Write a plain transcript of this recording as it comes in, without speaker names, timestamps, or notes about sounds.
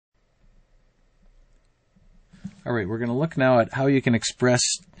All right, we're going to look now at how you can express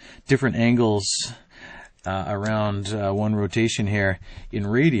different angles around one rotation here in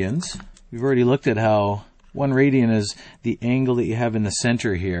radians. We've already looked at how 1 radian is the angle that you have in the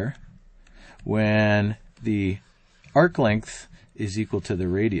center here when the arc length is equal to the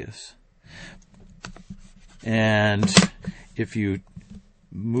radius. And if you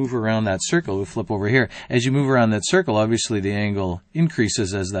move around that circle, we'll flip over here. As you move around that circle, obviously the angle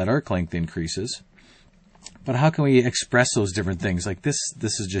increases as that arc length increases. But how can we express those different things? Like this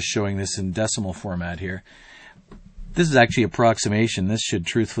is just showing this in decimal format here. This is actually approximation. This should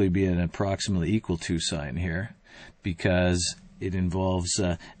truthfully be an approximately equal to sign here because it involves,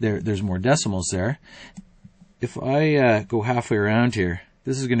 there's more decimals there. If I go halfway around here,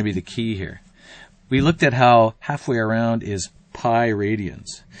 this is going to be the key here. We looked at how halfway around is pi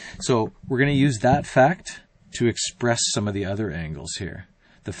radians. So we're going to use that fact to express some of the other angles here.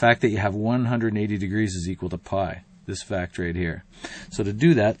 The fact that you have 180 degrees is equal to pi, this fact right here. So to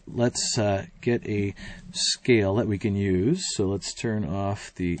do that, let's get a scale that we can use. So let's turn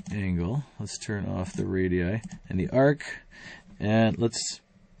off the angle. Let's turn off the radii and the arc. And let's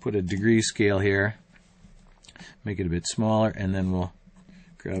put a degree scale here. Make it a bit smaller, and then we'll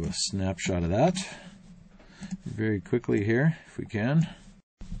grab a snapshot of that very quickly here, if we can.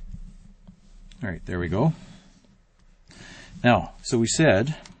 All right, there we go. Now, so we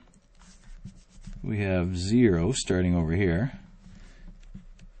said we have 0 starting over here.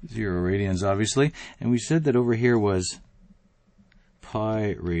 0 radians, obviously. And we said that over here was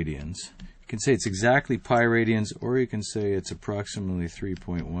pi radians. You can say it's exactly pi radians, or you can say it's approximately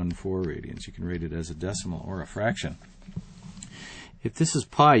 3.14 radians. You can write it as a decimal or a fraction. If this is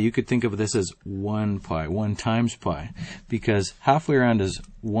pi, you could think of this as 1 pi, 1 times pi, because halfway around is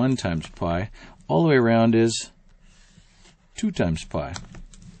 1 times pi, all the way around is 2 times pi.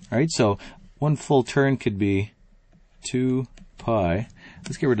 All right, so 1 full turn could be 2 pi.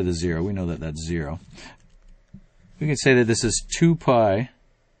 Let's get rid of the 0. We know that that's 0. We can say that this is 2 pi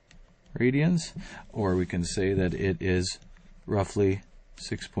radians, or we can say that it is roughly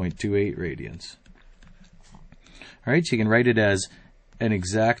 6.28 radians. All right, so you can write it as an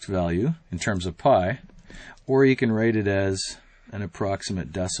exact value in terms of pi, or you can write it as an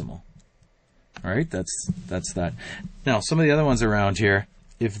approximate decimal. All right, that's that. Now, some of the other ones around here,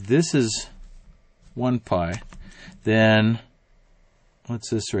 if this is 1 pi, then what's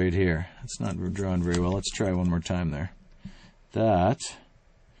this right here? It's not drawn very well. Let's try one more time there.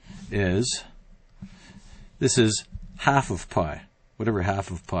 This is half of pi, whatever half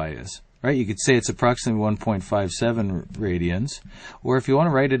of pi is. Right? You could say it's approximately 1.57 radians, or if you want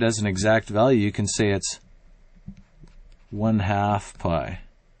to write it as an exact value, you can say it's 1/2 pi.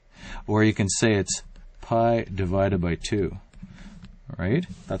 Or you can say it's pi divided by 2. Right?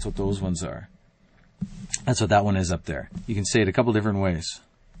 That's what those ones are. That's what that one is up there. You can say it a couple different ways.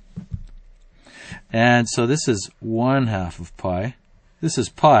 And so this is 1/2 of pi. This is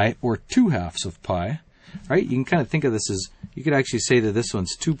pi, or 2/2 of pi. Right? You can kind of think of this as, you could actually say that this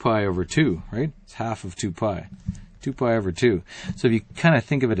one's 2 pi over 2. Right? It's half of 2 pi. 2 pi over 2. So if you kind of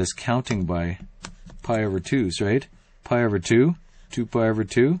think of it as counting by pi over 2's, right? Pi over 2, 2 pi over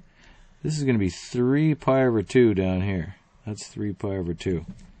 2. This is going to be 3 pi over 2 down here. That's 3 pi over 2.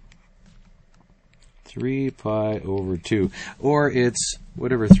 3 pi over 2. Or it's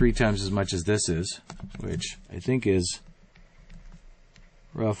whatever 3 times as much as this is, which I think is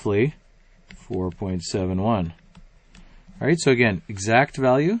roughly 4.71. All right, so again, exact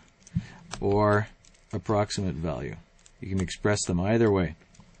value or approximate value. You can express them either way.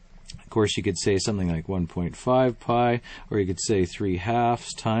 Of course, you could say something like 1.5 pi, or you could say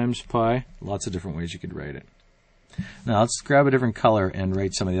 3/2 times pi. Lots of different ways you could write it. Now, let's grab a different color and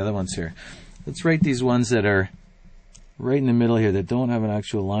write some of the other ones here. Let's write these ones that are right in the middle here that don't have an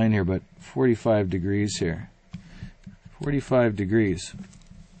actual line here, but 45 degrees here. 45 degrees.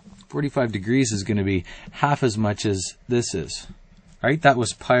 45 degrees is going to be half as much as this is. All right, that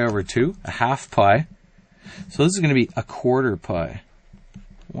was pi over 2, a half pi. So this is going to be a quarter pi,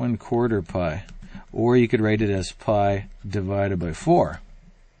 1/4 pi. Or you could write it as pi divided by 4.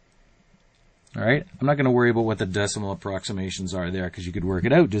 All right, I'm not going to worry about what the decimal approximations are there because you could work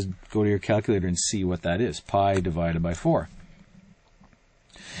it out. Just go to your calculator and see what that is, pi divided by 4.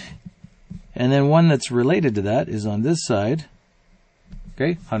 And then one that's related to that is on this side.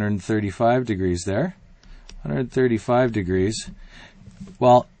 Okay, 135 degrees there. 135 degrees.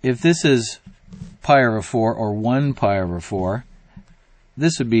 Well, if this is pi over 4 or 1 pi over 4,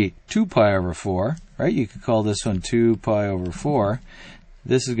 this would be 2 pi over 4, right? You could call this one 2 pi over 4.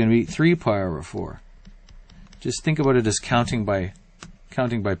 This is going to be 3 pi over 4. Just think about it as counting by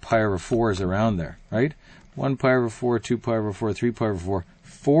pi over 4s around there, right? 1 pi over 4, 2 pi over 4, 3 pi over 4,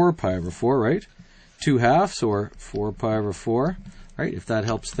 4 pi over 4, right? 2 halves, or 4 pi over 4, right? If that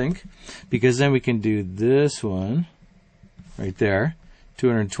helps think. Because then we can do this one right there,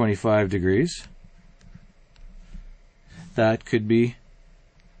 225 degrees. That could be,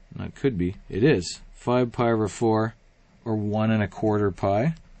 not could be, it is 5 pi over 4, or 1 1/4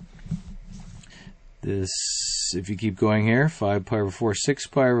 pi. This, if you keep going here, 5 pi over 4, 6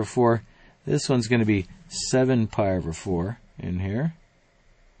 pi over 4. This one's going to be 7 pi over 4 in here.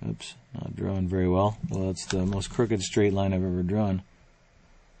 Oops, not drawn very well. Well, that's the most crooked straight line I've ever drawn.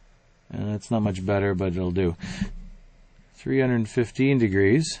 And that's not much better, but it'll do. 315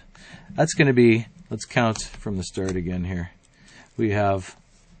 degrees. That's going to be, let's count from the start again here. We have,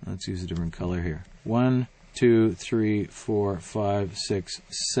 let's use a different color here. 1, 2, 3, 4, 5, 6,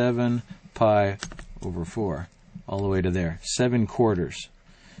 7 pi over 4, all the way to there. 7 quarters,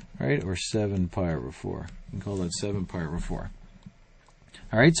 right? Or 7 pi over 4. You can call that 7 pi over 4.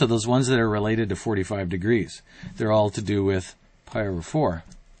 All right, so those ones that are related to 45 degrees, they're all to do with pi over 4.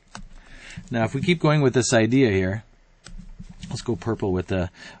 Now, if we keep going with this idea here, let's go purple with the,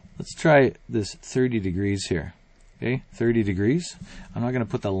 let's try this 30 degrees here. Okay, 30 degrees. I'm not going to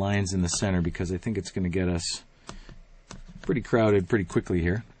put the lines in the center because I think it's going to get us pretty crowded pretty quickly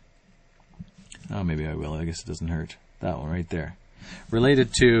here. Oh, maybe I will. I guess it doesn't hurt. That one right there.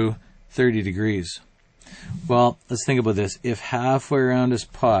 Related to 30 degrees. Well, let's think about this. If halfway around is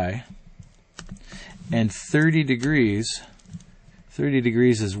pi, and 30 degrees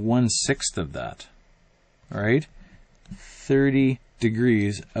is 1/6 of that. All right? 30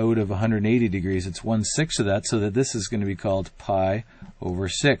 degrees out of 180 degrees, it's 1/6 of that, so that this is going to be called pi over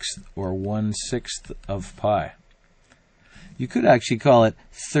 6, or 1/6 of pi. You could actually call it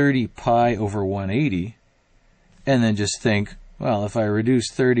 30 pi over 180, and then just think, well, if I reduce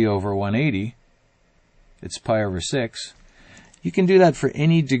 30 over 180, it's pi over 6. You can do that for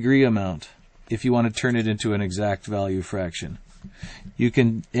any degree amount if you want to turn it into an exact value fraction. You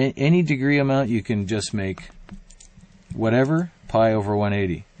can, any degree amount, you can just make whatever, pi over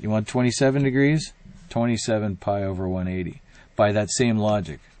 180. You want 27 degrees? 27 pi over 180. By that same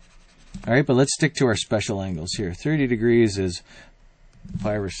logic. All right, but let's stick to our special angles here. 30 degrees is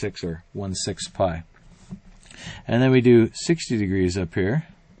pi over 6, or 1/6 pi. And then we do 60 degrees up here.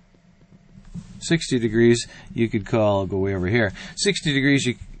 60 degrees you could call, I'll go way over here. 60 degrees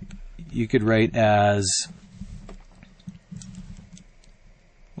you could write as,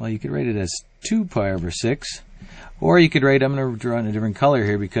 well, you could write it as 2 pi over 6. Or you could write, I'm going to draw in a different color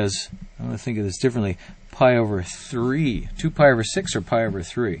here because I'm going to think of this differently, pi over 3. 2 pi over 6 or pi over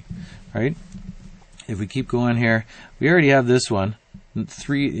 3, right? If we keep going here, we already have this one,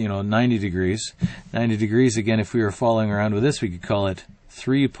 90 degrees. 90 degrees, again, if we were following around with this, we could call it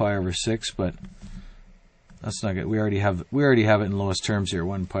 3 pi over 6, but that's not good. We already have it in lowest terms here,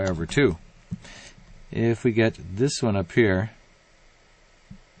 1 pi over 2. If we get this one up here,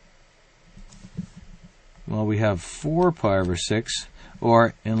 well, we have 4 pi over 6,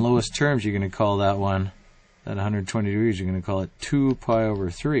 or in lowest terms, you're going to call that one, at 120 degrees, you're going to call it 2 pi over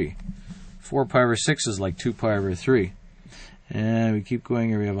 3. 4 pi over 6 is like 2 pi over 3. And we keep going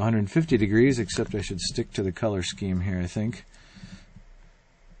here, we have 150 degrees, except I should stick to the color scheme here, I think.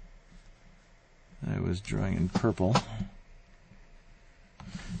 I was drawing in purple.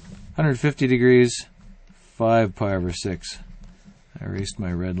 150 degrees, 5 pi over 6. I erased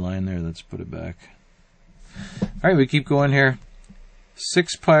my red line there, let's put it back. Alright, we keep going here.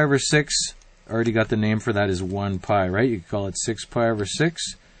 6 pi over 6, already got the name for that, is 1 pi, right? You could call it 6 pi over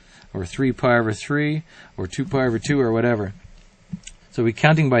 6, or 3 pi over 3, or 2 pi over 2, or whatever. So we're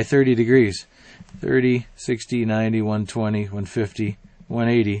counting by 30 degrees. 30, 60, 90, 120, 150,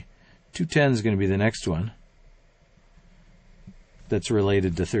 180. 210 is going to be the next one that's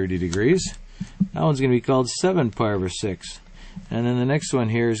related to 30 degrees. That one's going to be called 7 pi over 6. And then the next one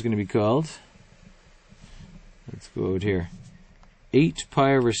here is going to be called, let's go out here, 8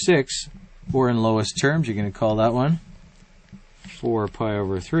 pi over 6, or in lowest terms, you're going to call that one 4 pi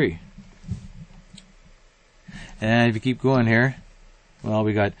over 3. And if you keep going here, well,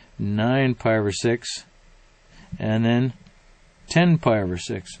 we got 9 pi over 6, and then 10 pi over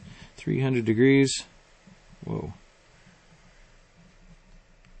 6. 300 degrees, whoa,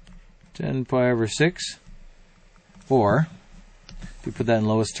 10 pi over 6, or, if we put that in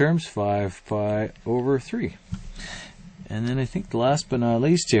lowest terms, 5 pi over 3. And then I think the last but not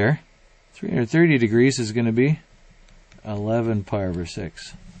least here, 330 degrees is going to be 11 pi over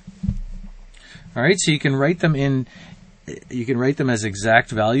 6. All right, so you can write them as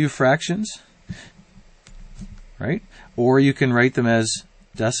exact value fractions, right? Or you can write them as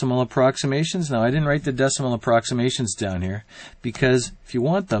decimal approximations. Now, I didn't write the decimal approximations down here because if you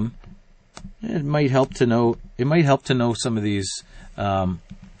want them, it might help to know. It might help to know some of these common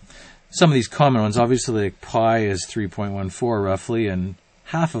ones. Obviously, like pi is 3.14 roughly, and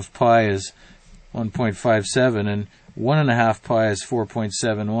half of pi is 1.57, and 1.5 pi is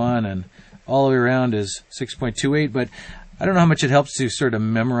 4.71, and all the way around is 6.28. But I don't know how much it helps to sort of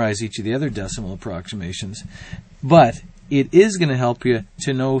memorize each of the other decimal approximations. But it is going to help you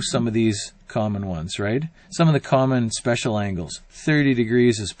to know some of these common ones, right? Some of the common special angles. 30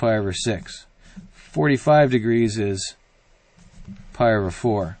 degrees is pi over 6. 45 degrees is pi over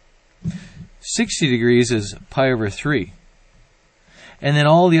 4. 60 degrees is pi over 3. And then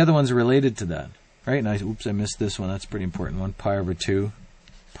all the other ones are related to that, right? Now, oops, I missed this one. That's a pretty important one. Pi over 2,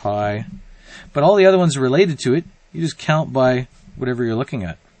 pi. But all the other ones are related to it. You just count by whatever you're looking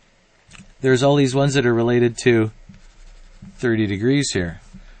at. There's all these ones that are related to 30 degrees here.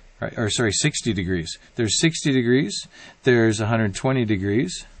 Right? Or sorry, 60 degrees. There's 60 degrees. There's 120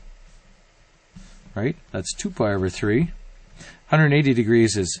 degrees. Right? That's 2 pi over 3. 180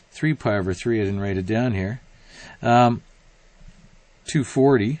 degrees is 3 pi over 3. I didn't write it down here.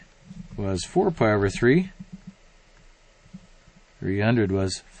 240 was 4 pi over 3. 300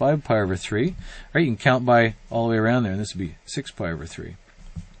 was 5 pi over 3. Right? You can count by all the way around there, and this would be 6 pi over 3.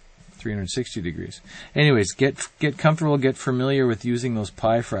 360 degrees. Anyways, get comfortable, get familiar with using those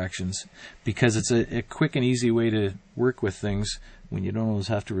pi fractions, because it's a quick and easy way to work with things when you don't always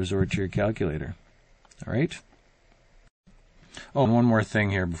have to resort to your calculator. All right? Oh, and one more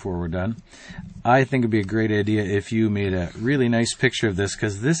thing here before we're done. I think it'd be a great idea if you made a really nice picture of this,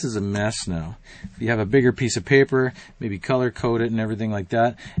 because this is a mess now. If you have a bigger piece of paper, maybe color code it and everything like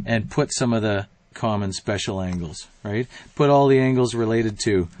that, and put some of the common special angles, right? Put all the angles related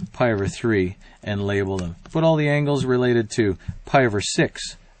to pi over 3 and label them. Put all the angles related to pi over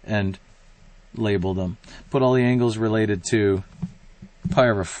 6 and label them. Put all the angles related to pi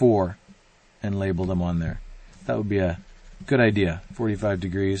over 4 and label them on there. That would be a good idea. 45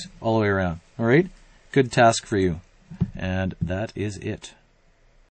 degrees all the way around. All right? Good task for you. And that is it.